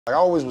I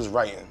always was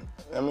writing.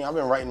 I mean, I've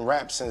been writing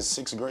rap since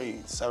 6th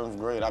grade, 7th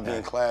grade. I'd be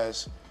in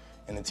class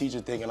and the teacher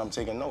thinking I'm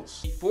taking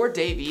notes. Before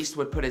Dave East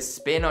would put his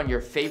spin on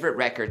your favorite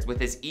records with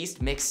his East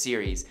Mix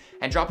series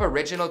and drop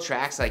original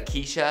tracks like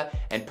Keisha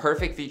and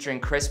Perfect featuring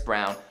Chris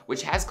Brown,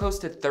 which has close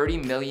to 30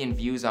 million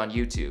views on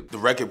YouTube. The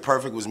record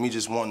Perfect was me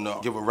just wanting to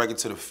give a record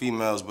to the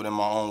females, but in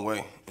my own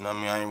way. You know what I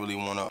mean? I didn't really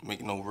want to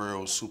make no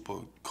real super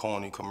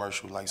corny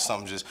commercial, like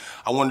something just,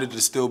 I wanted it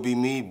to still be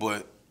me,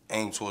 but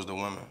aim towards the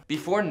women.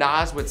 Before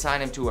Nas would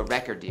sign him to a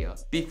record deal.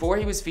 Before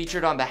he was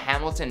featured on the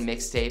Hamilton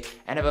mixtape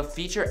and have a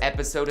feature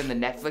episode in the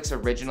Netflix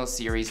original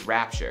series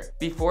Rapture.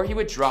 Before he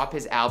would drop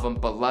his album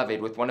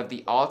Beloved with one of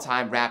the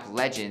all-time rap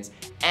legends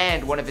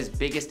and one of his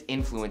biggest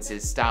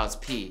influences, Styles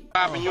P.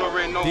 You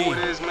already know who it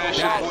is, man. It's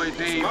your boy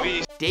Dave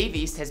East. Dave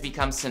East has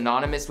become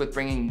synonymous with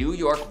bringing New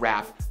York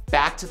rap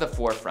back to the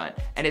forefront,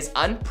 and his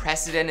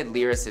unprecedented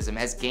lyricism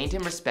has gained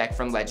him respect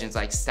from legends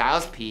like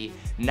Styles P,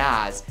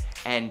 Nas,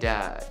 and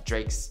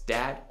Drake's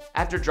dad.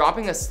 After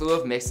dropping a slew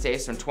of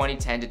mixtapes from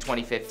 2010 to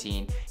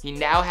 2015, he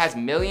now has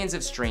millions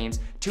of streams,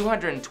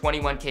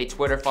 221K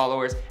Twitter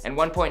followers, and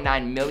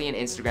 1.9 million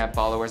Instagram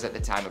followers at the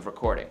time of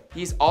recording.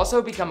 He's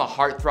also become a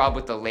heartthrob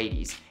with the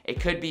ladies. It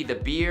could be the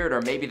beard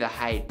or maybe the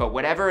height, but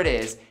whatever it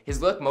is,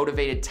 his look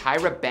motivated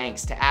Tyra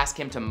Banks to ask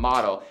him to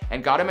model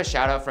and got him a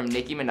shout out from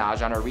Nicki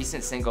Minaj on her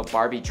recent single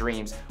Barbie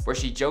Dreams, where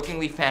she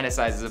jokingly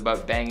fantasizes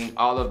about banging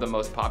all of the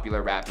most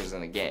popular rappers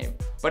in the game.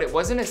 But it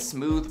wasn't a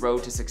smooth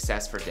road to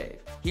success for Dave.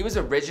 He was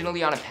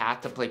originally on a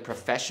path to play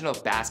professional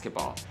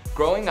basketball,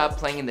 growing up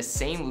playing in the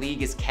same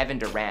league as Kevin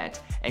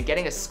Durant and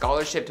getting a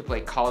scholarship to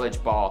play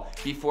college ball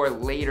before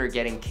later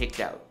getting kicked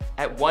out.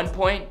 At one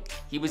point,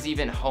 he was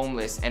even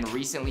homeless and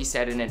recently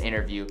said in an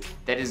interview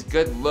that his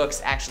good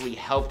looks actually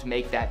helped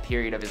make that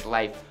period of his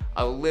life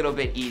a little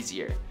bit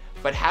easier.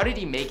 But how did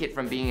he make it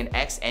from being an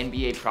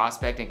ex-NBA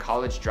prospect and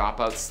college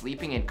dropout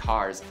sleeping in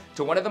cars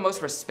to one of the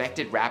most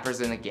respected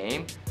rappers in the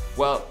game?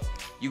 Well,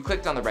 you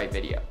clicked on the right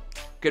video.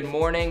 Good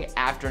morning,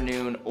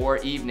 afternoon, or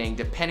evening,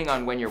 depending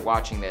on when you're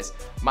watching this.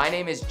 My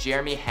name is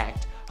Jeremy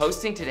Hecht,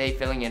 hosting today,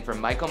 filling in for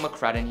Michael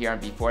McCrudden here on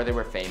Before They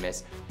Were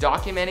Famous,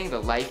 documenting the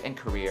life and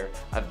career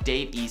of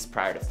Dave East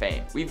prior to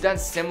fame. We've done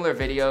similar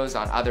videos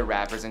on other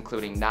rappers,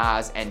 including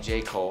Nas and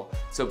J. Cole,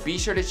 so be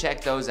sure to check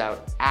those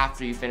out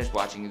after you finish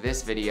watching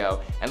this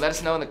video, and let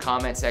us know in the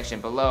comment section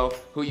below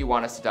who you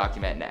want us to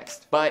document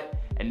next. But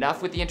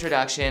enough with the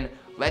introduction,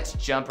 let's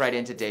jump right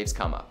into Dave's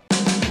come up.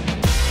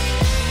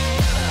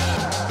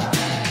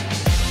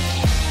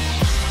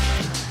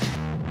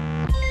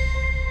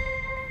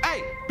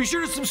 Be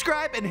sure to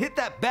subscribe and hit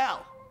that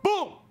bell.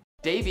 Boom!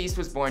 Dave East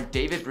was born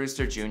David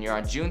Brewster Jr.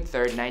 on June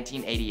 3rd,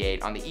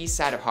 1988 on the east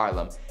side of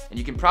Harlem, and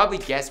you can probably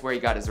guess where he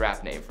got his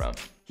rap name from.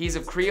 He's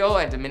of Creole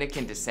and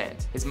Dominican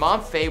descent. His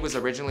mom, Faye, was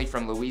originally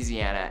from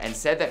Louisiana and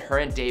said that her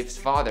and Dave's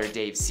father,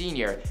 Dave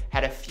Sr.,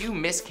 had a few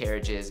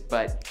miscarriages,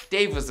 but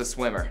Dave was the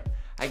swimmer.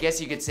 I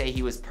guess you could say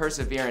he was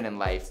persevering in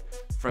life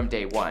from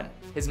day one.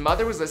 His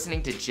mother was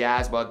listening to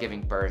jazz while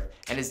giving birth,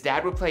 and his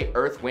dad would play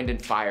Earth, Wind,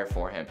 and Fire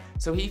for him,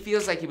 so he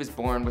feels like he was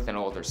born with an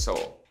older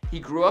soul. He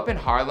grew up in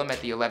Harlem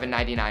at the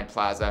 1199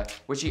 Plaza,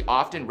 which he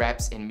often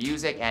reps in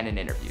music and in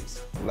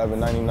interviews.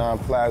 1199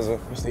 Plaza,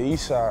 it's the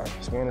east side,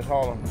 Spanish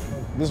Harlem.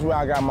 This is where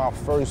I got my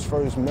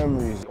first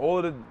memories.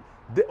 All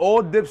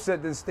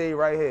Dipset that stayed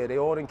right here. They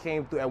all done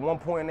came through. At one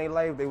point in their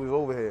life, they was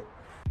over here.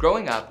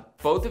 Growing up,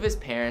 both of his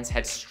parents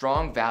had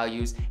strong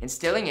values,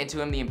 instilling into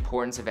him the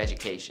importance of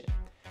education.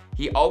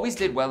 He always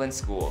did well in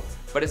school,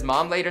 but his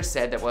mom later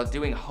said that while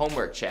doing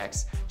homework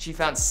checks, she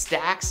found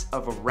stacks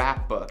of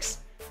rap books,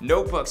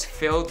 notebooks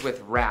filled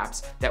with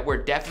raps that were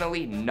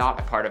definitely not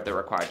a part of the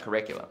required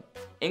curriculum.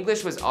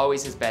 English was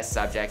always his best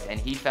subject, and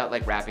he felt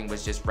like rapping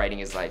was just writing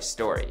his life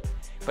story.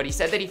 But he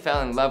said that he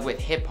fell in love with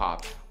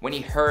hip-hop when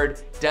he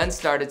heard Done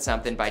Started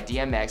Something by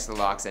DMX, The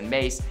Lox, and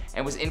Mace,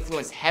 and was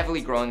influenced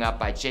heavily growing up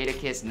by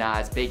Jadakiss,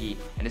 Nas, Biggie,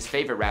 and his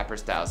favorite rapper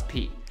Styles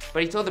P.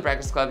 But he told The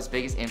Breakfast Club his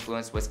biggest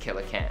influence was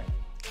Killa Can.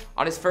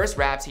 On his first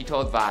raps, he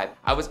told Vibe,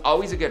 "I was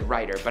always a good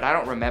writer, but I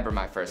don't remember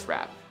my first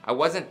rap. I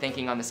wasn't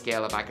thinking on the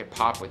scale of I could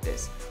pop with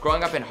this.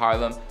 Growing up in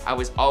Harlem, I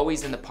was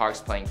always in the parks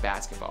playing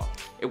basketball."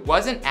 It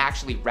wasn't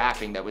actually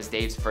rapping that was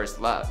Dave's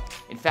first love.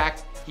 In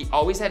fact, he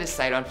always had his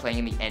sight on playing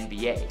in the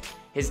NBA.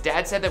 His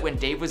dad said that when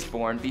Dave was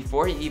born,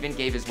 before he even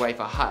gave his wife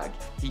a hug,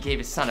 he gave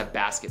his son a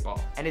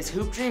basketball. And his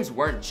hoop dreams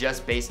weren't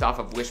just based off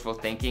of wishful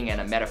thinking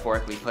and a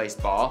metaphorically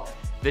placed ball.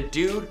 The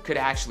dude could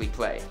actually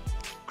play.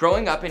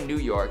 Growing up in New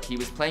York, he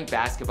was playing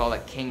basketball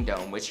at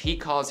Kingdom, which he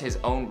calls his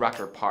own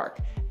Rucker Park,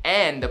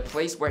 and the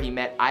place where he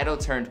met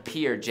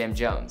idol-turned-peer Jim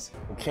Jones.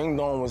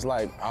 Kingdom was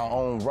like our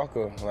own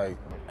Rucker. Like,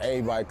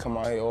 everybody come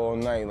out here all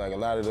night. Like, a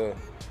lot of the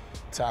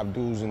top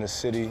dudes in the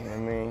city, I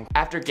mean.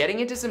 After getting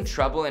into some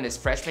trouble in his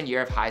freshman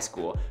year of high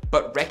school,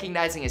 but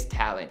recognizing his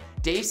talent,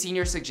 Dave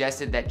Sr.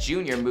 suggested that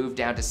Junior move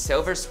down to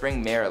Silver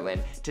Spring,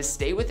 Maryland to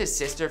stay with his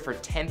sister for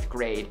 10th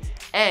grade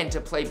and to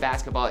play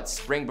basketball at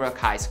Springbrook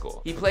High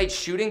School. He played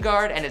shooting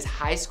guard, and his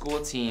high school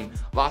team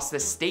lost the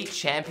state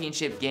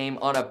championship game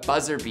on a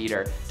buzzer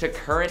beater to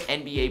current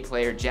NBA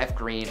player Jeff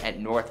Green at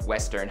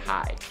Northwestern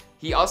High.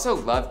 He also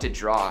loved to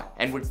draw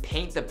and would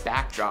paint the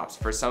backdrops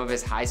for some of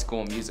his high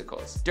school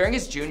musicals. During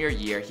his junior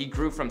year, he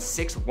grew from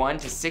 6'1"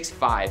 to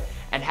 6'5"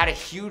 and had a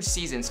huge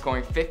season,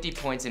 scoring 50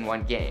 points in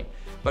one game.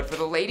 But for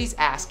the ladies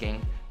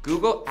asking,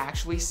 Google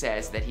actually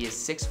says that he is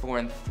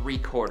 6'4"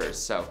 3/4,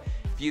 so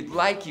if you'd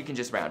like, you can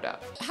just round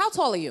up. How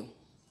tall are you?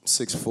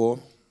 6'4".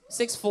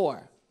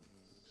 6'4".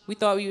 We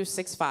thought you were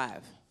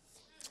 6'5".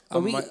 I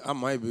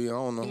might be, I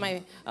don't know. You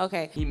might,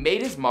 okay. He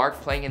made his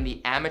mark playing in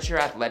the Amateur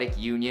Athletic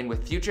Union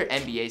with future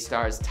NBA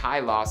stars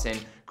Ty Lawson,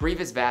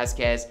 Grievous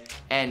Vasquez,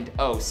 and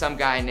some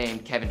guy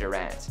named Kevin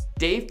Durant.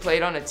 Dave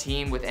played on a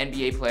team with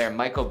NBA player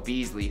Michael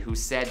Beasley, who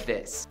said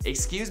this: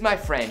 "Excuse my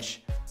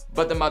French,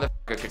 but the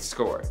motherfucker could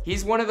score."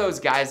 He's one of those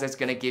guys that's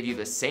gonna give you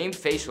the same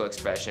facial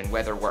expression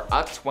whether we're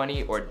up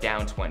 20 or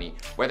down 20,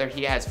 whether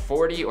he has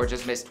 40 or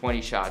just missed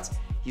 20 shots.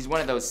 He's one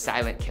of those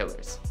silent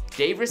killers.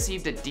 Dave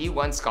received a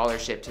D1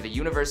 scholarship to the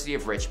University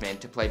of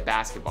Richmond to play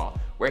basketball,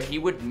 where he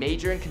would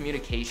major in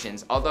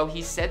communications, although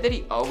he said that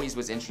he always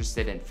was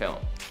interested in film.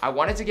 "I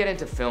wanted to get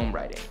into film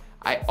writing.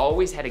 I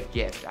always had a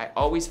gift. I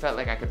always felt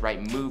like I could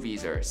write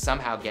movies or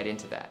somehow get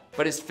into that."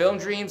 But his film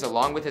dreams,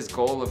 along with his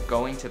goal of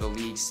going to the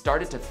league,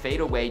 started to fade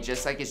away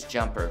just like his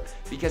jumper,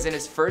 because in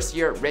his first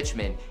year at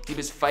Richmond, he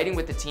was fighting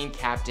with the team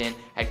captain,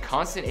 had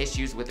constant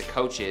issues with the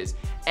coaches,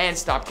 and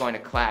stopped going to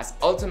class,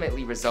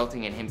 ultimately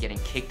resulting in him getting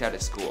kicked out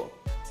of school.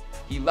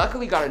 He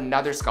luckily got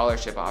another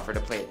scholarship offer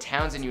to play at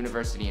Townsend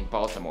University in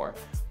Baltimore,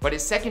 but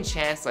his second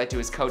chance led to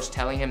his coach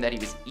telling him that he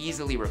was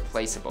easily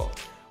replaceable,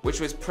 which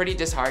was pretty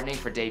disheartening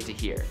for Dave to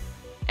hear.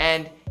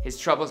 And his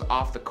troubles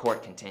off the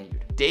court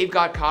continued. Dave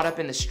got caught up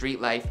in the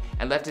street life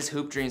and left his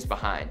hoop dreams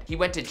behind. He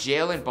went to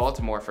jail in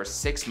Baltimore for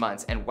 6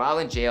 months, and while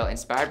in jail,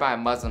 inspired by a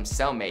Muslim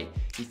cellmate,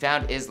 he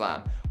found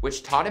Islam,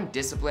 which taught him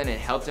discipline and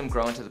helped him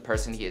grow into the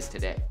person he is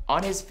today.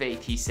 On his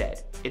faith, he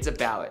said, "It's a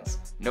balance.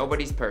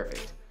 Nobody's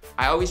perfect.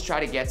 I always try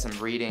to get some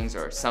readings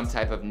or some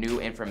type of new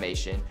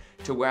information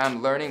to where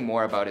I'm learning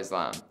more about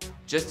Islam,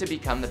 just to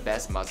become the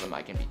best Muslim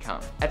I can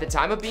become." At the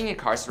time of being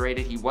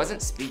incarcerated, he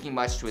wasn't speaking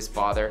much to his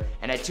father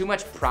and had too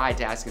much pride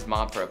to ask his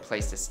mom for a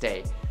place to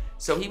stay.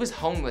 So he was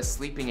homeless,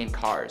 sleeping in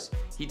cars.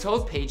 He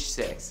told Page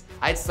 6,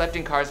 "I had slept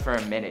in cars for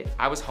a minute.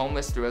 I was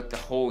homeless throughout the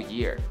whole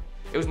year.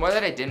 It was more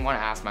that I didn't want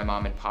to ask my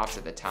mom and pops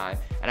at the time,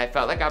 and I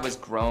felt like I was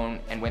grown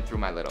and went through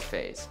my little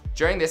phase."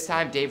 During this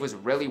time, Dave was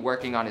really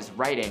working on his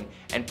writing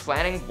and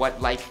planning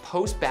what life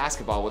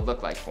post-basketball would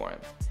look like for him.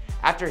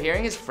 After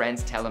hearing his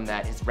friends tell him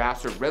that his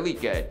raps were really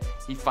good,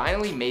 he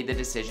finally made the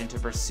decision to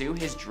pursue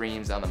his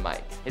dreams on the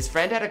mic. His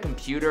friend had a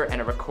computer and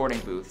a recording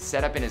booth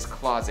set up in his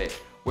closet,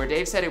 where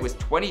Dave said it was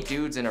 20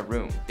 dudes in a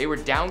room. They were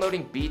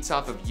downloading beats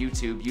off of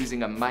YouTube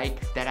using a mic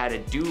that had a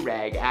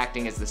do-rag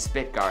acting as the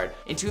spit guard.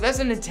 In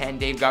 2010,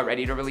 Dave got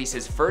ready to release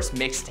his first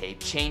mixtape,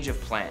 Change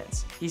of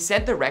Plans. He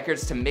sent the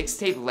records to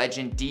mixtape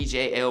legend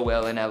DJ Ill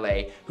Will in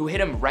LA, who hit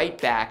him right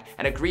back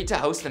and agreed to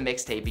host the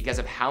mixtape because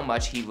of how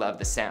much he loved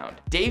the sound.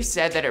 Dave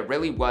said that it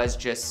really was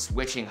just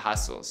switching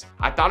hustles.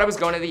 "I thought I was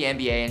going to the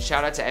NBA, and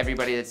shout out to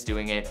everybody that's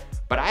doing it,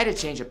 but I had a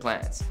change of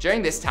plans."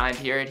 During this time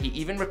period, he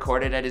even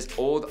recorded at his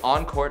old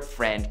on-court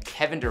friend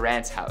Kevin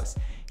Durant's house.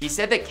 He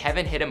said that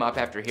Kevin hit him up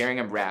after hearing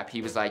him rap.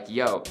 He was like,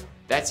 "Yo,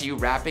 that's you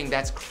rapping?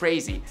 That's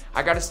crazy.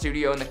 I got a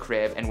studio in the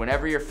crib, and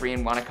whenever you're free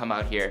and want to come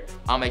out here,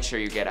 I'll make sure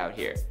you get out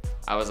here."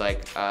 I was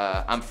like,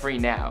 I'm free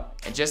now.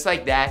 And just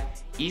like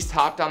that, East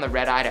hopped on the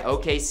red eye to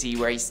OKC,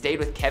 where he stayed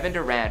with Kevin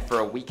Durant for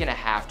a week and a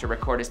half to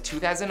record his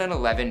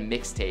 2011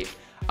 mixtape,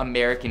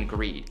 American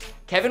Greed.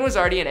 Kevin was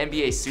already an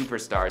NBA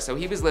superstar, so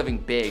he was living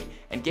big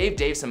and gave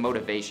Dave some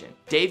motivation.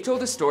 Dave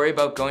told a story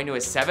about going to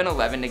a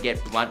 7-Eleven to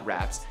get blunt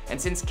wraps, and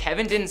since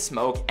Kevin didn't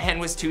smoke and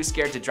was too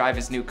scared to drive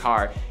his new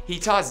car, he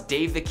tossed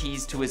Dave the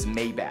keys to his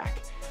Maybach.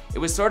 It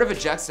was sort of a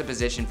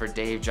juxtaposition for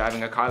Dave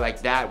driving a car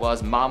like that while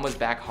his mom was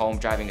back home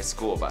driving a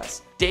school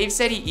bus. Dave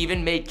said he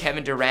even made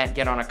Kevin Durant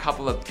get on a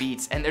couple of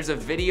beats, and there's a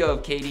video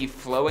of KD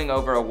flowing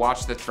over a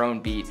Watch the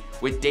Throne beat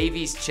with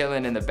Davies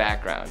chilling in the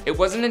background. It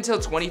wasn't until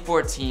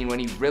 2014 when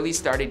he really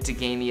started to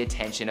gain the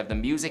attention of the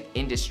music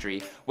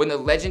industry when the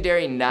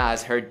legendary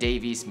Nas heard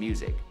Davies'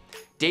 music.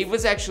 Dave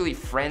was actually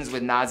friends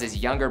with Nas's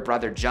younger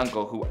brother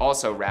Jungle, who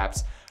also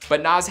raps,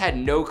 but Nas had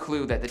no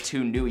clue that the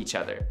two knew each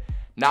other.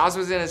 Nas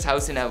was in his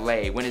house in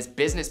LA when his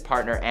business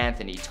partner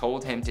Anthony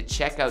told him to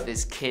check out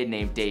this kid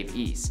named Dave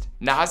East.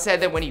 Nas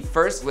said that when he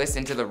first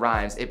listened to the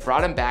rhymes, it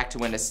brought him back to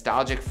a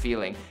nostalgic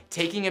feeling,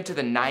 taking him to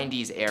the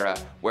 90s era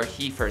where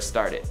he first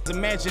started.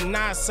 Imagine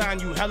Nas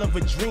signed you, hell of a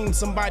dream,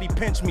 somebody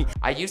pinch me.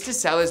 "I used to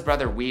sell his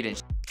brother weed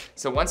and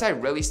so once I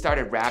really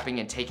started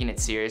rapping and taking it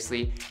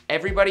seriously,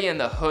 everybody in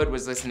the hood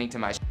was listening to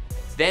my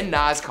Then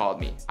Nas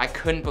called me. I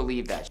couldn't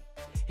believe that.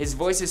 His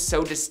voice is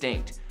so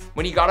distinct.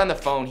 When he got on the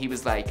phone, he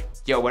was like,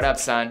 'Yo, what up,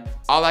 son?'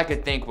 All I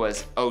could think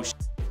was, oh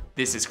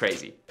this is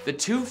crazy." The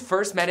two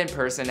first met in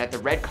person at the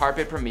red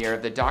carpet premiere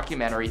of the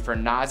documentary for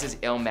Nas's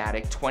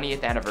Illmatic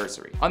 20th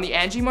anniversary. On the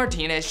Angie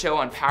Martinez show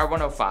on Power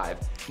 105,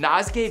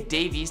 Nas gave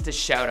Dave East a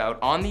shout out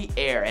on the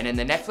air and in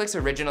the Netflix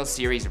original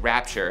series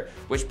Rapture,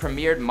 which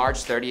premiered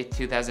March 30th,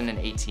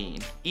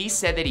 2018. East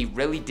said that he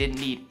really didn't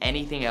need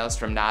anything else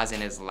from Nas in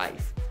his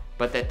life.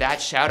 but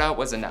that shout out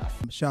was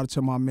enough. Shout out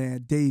to my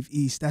man, Dave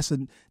East.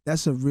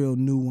 That's a real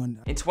new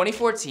one. In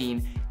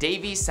 2014,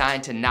 Dave East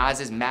signed to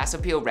Nas's Mass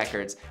Appeal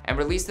Records and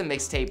released the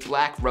mixtape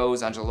Black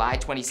Rose on July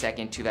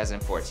 22,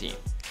 2014.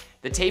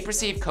 The tape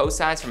received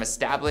co-signs from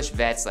established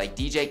vets like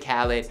DJ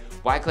Khaled,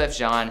 Wyclef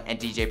Jean, and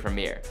DJ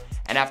Premier.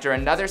 And after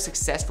another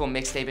successful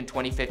mixtape in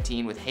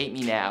 2015 with Hate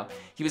Me Now,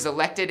 he was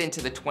elected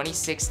into the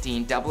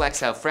 2016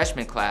 XXL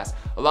freshman class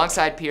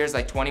alongside peers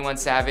like 21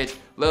 Savage,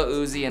 Lil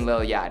Uzi, and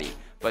Lil Yachty.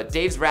 But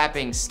Dave's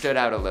rapping stood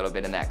out a little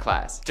bit in that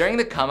class. During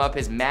the come-up,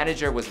 his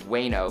manager was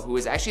Wayno, who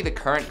is actually the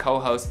current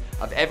co-host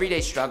of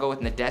Everyday Struggle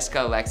with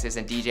Nadeska Alexis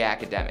and DJ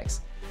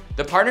Academics.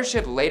 The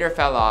partnership later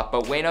fell off,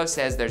 but Wayno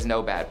says there's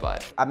no bad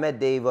blood. I met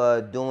Dave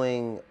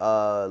doing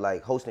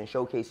like hosting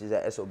showcases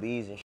at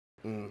SOBs and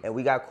and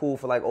we got cool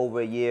for like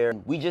over a year.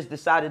 We just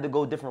decided to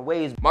go different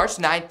ways. March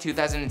 9th,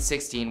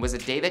 2016 was a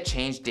day that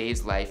changed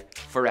Dave's life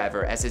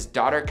forever as his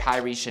daughter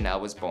Kyrie Chanel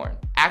was born.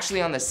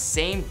 Actually on the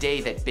same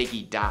day that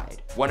Biggie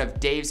died, one of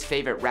Dave's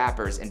favorite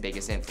rappers and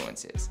biggest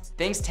influences.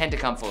 Things tend to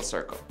come full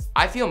circle.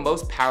 I feel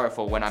most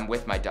powerful when I'm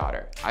with my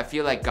daughter. I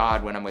feel like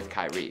God when I'm with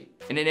Kyrie.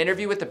 In an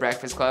interview with The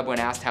Breakfast Club, when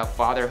asked how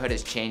fatherhood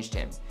has changed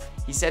him,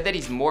 he said that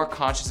he's more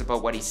conscious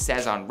about what he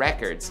says on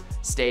records,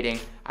 stating,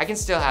 "I can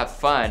still have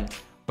fun,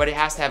 but it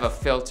has to have a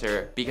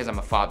filter because I'm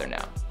a father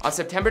now." On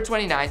September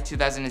 29th,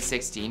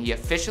 2016, he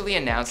officially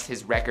announced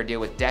his record deal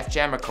with Def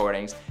Jam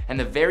Recordings, and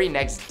the very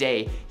next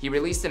day, he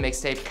released the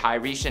mixtape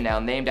Kyrie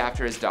Chanel named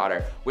after his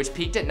daughter, which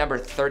peaked at number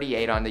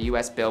 38 on the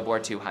US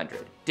Billboard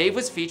 200. Dave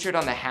was featured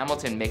on the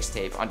Hamilton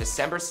mixtape on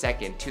December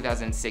 2nd,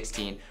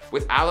 2016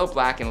 with Aloe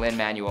Black and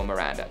Lin-Manuel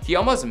Miranda. He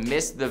almost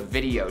missed the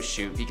video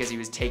shoot because he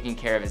was taking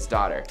care of his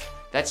daughter.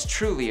 That's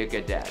truly a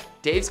good dad.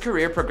 Dave's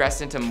career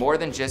progressed into more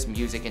than just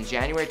music in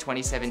January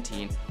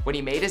 2017 when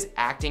he made his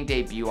acting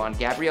debut on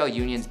Gabrielle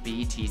Union's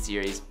BET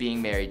series,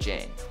 Being Mary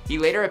Jane. He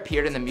later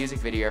appeared in the music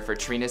video for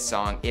Trina's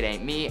song, It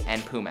Ain't Me,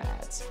 and Puma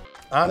ads.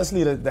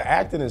 Honestly, the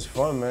acting is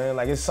fun, man.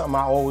 Like, it's something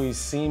I always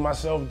seen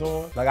myself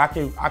doing. Like,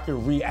 I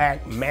could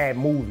react mad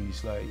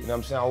movies. Like, you know what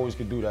I'm saying? I always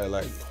could do that.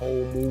 Like,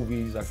 whole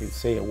movies, I could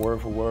say it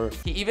word for word.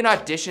 He even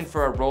auditioned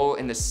for a role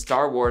in the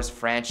Star Wars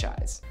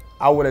franchise.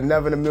 I would have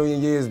never in a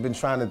million years been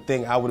trying to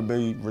think I would have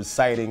been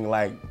reciting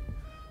like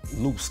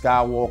Luke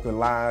Skywalker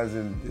lines,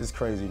 and it's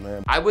crazy,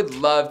 man. I would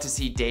love to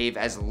see Dave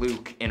as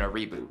Luke in a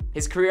reboot.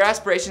 His career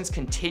aspirations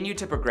continue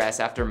to progress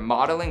after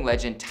modeling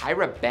legend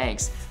Tyra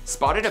Banks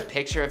spotted a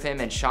picture of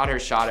him and shot her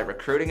shot at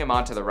recruiting him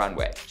onto the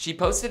runway. She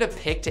posted a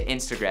pic to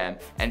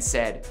Instagram and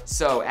said,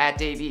 "So, at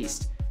Dave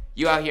East,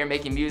 you out here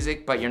making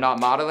music, but you're not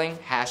modeling?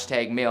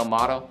 Hashtag male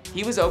model."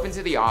 He was open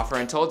to the offer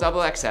and told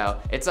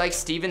XXL, "It's like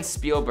Steven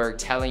Spielberg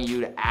telling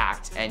you to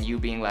act and you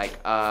being like,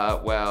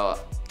 well,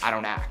 I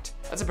don't act."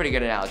 That's a pretty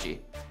good analogy.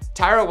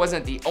 Tyra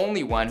wasn't the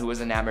only one who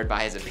was enamored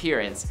by his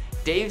appearance.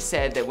 Dave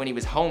said that when he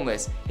was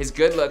homeless, his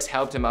good looks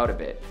helped him out a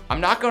bit. "I'm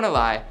not gonna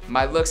lie,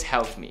 my looks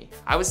helped me.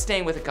 I was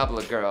staying with a couple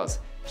of girls.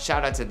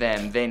 Shout out to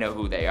them, they know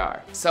who they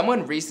are."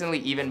 Someone recently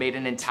even made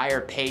an entire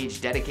page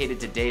dedicated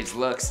to Dave's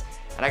looks,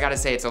 and I gotta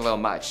say it's a little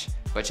much,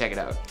 but check it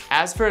out.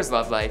 As for his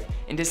love life,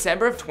 in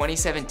December of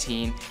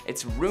 2017,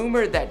 it's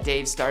rumored that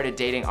Dave started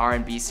dating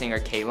R&B singer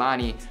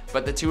Kehlani,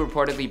 but the two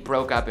reportedly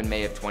broke up in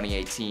May of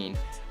 2018.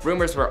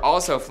 Rumors were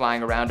also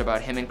flying around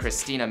about him and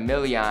Christina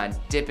Milian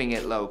dipping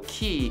it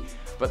low-key,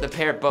 but the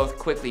pair both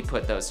quickly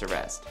put those to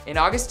rest. In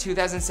August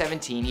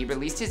 2017, he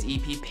released his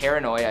EP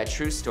Paranoia, A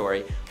True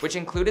Story, which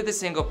included the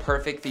single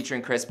Perfect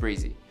featuring Chris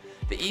Breezy.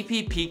 The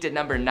EP peaked at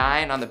number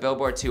 9 on the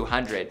Billboard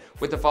 200,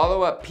 with the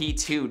follow-up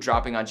P2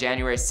 dropping on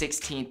January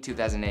 16,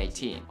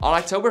 2018. On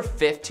October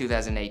 5,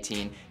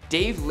 2018,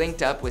 Dave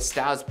linked up with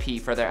Styles P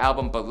for their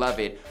album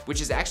Beloved,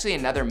 which is actually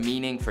another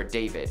meaning for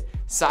David.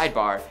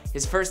 Sidebar,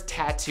 his first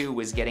tattoo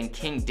was getting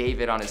King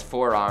David on his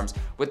forearms,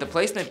 with the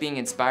placement being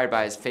inspired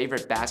by his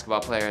favorite basketball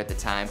player at the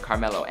time,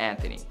 Carmelo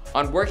Anthony.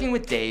 On working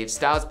with Dave,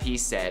 Styles P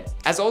said,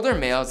 "As older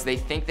males, they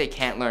think they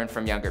can't learn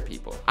from younger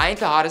people. I ain't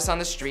the hottest on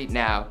the street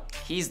now,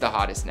 he's the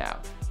hottest now.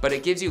 But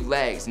it gives you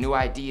legs, new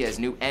ideas,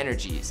 new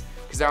energies.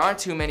 Because there aren't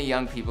too many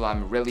young people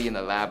I'm really in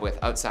the lab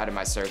with outside of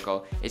my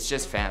circle, it's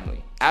just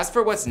family." As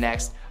for what's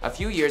next, a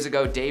few years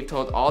ago, Dave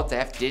told All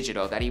Def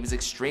Digital that he was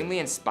extremely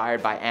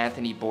inspired by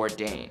Anthony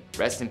Bourdain,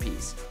 rest in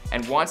peace,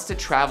 and wants to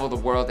travel the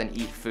world and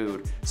eat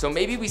food. So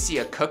maybe we see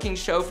a cooking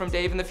show from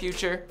Dave in the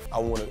future? I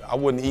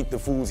wouldn't eat the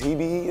foods he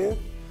be eating,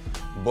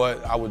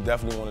 but I would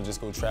definitely want to just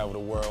go travel the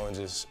world and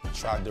just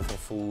try different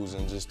foods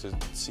and just to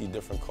see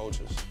different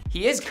cultures.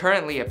 He is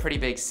currently a pretty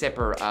big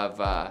sipper of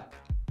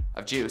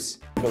juice.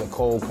 Feel the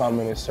cold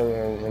coming in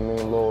certain, I mean,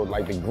 little,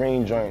 like the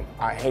green joint.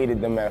 I hated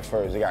them at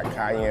first. They got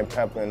cayenne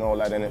pepper and all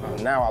that in it.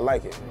 Now I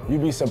like it.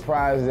 You'd be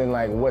surprised in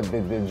like what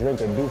the drink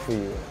could do for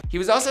you. He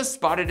was also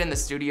spotted in the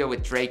studio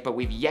with Drake, but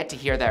we've yet to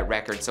hear that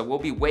record, so we'll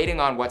be waiting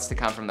on what's to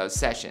come from those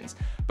sessions.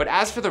 But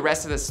as for the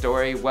rest of the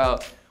story, well,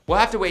 we'll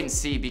have to wait and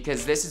see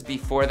because this is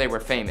Before They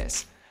Were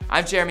Famous.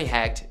 I'm Jeremy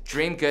Hecht,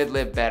 dream good,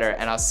 live better,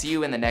 and I'll see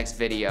you in the next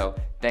video.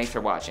 Thanks for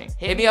watching.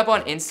 Hit me up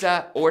on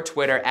Insta or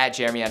Twitter at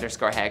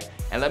Jeremy_Hecht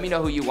and let me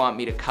know who you want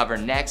me to cover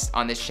next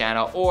on this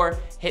channel, or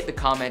hit the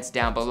comments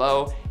down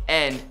below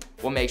and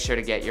we'll make sure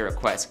to get your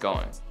requests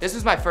going. This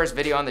was my first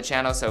video on the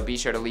channel, so be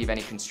sure to leave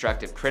any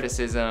constructive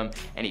criticism,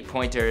 any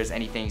pointers,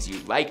 any things you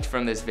liked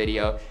from this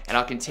video, and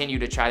I'll continue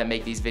to try to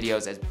make these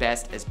videos as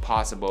best as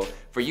possible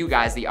for you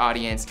guys, the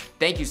audience.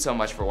 Thank you so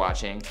much for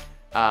watching.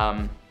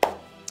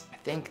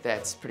 I think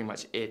that's pretty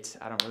much it.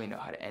 I don't really know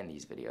how to end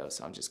these videos,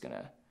 so I'm just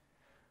gonna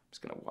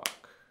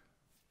walk.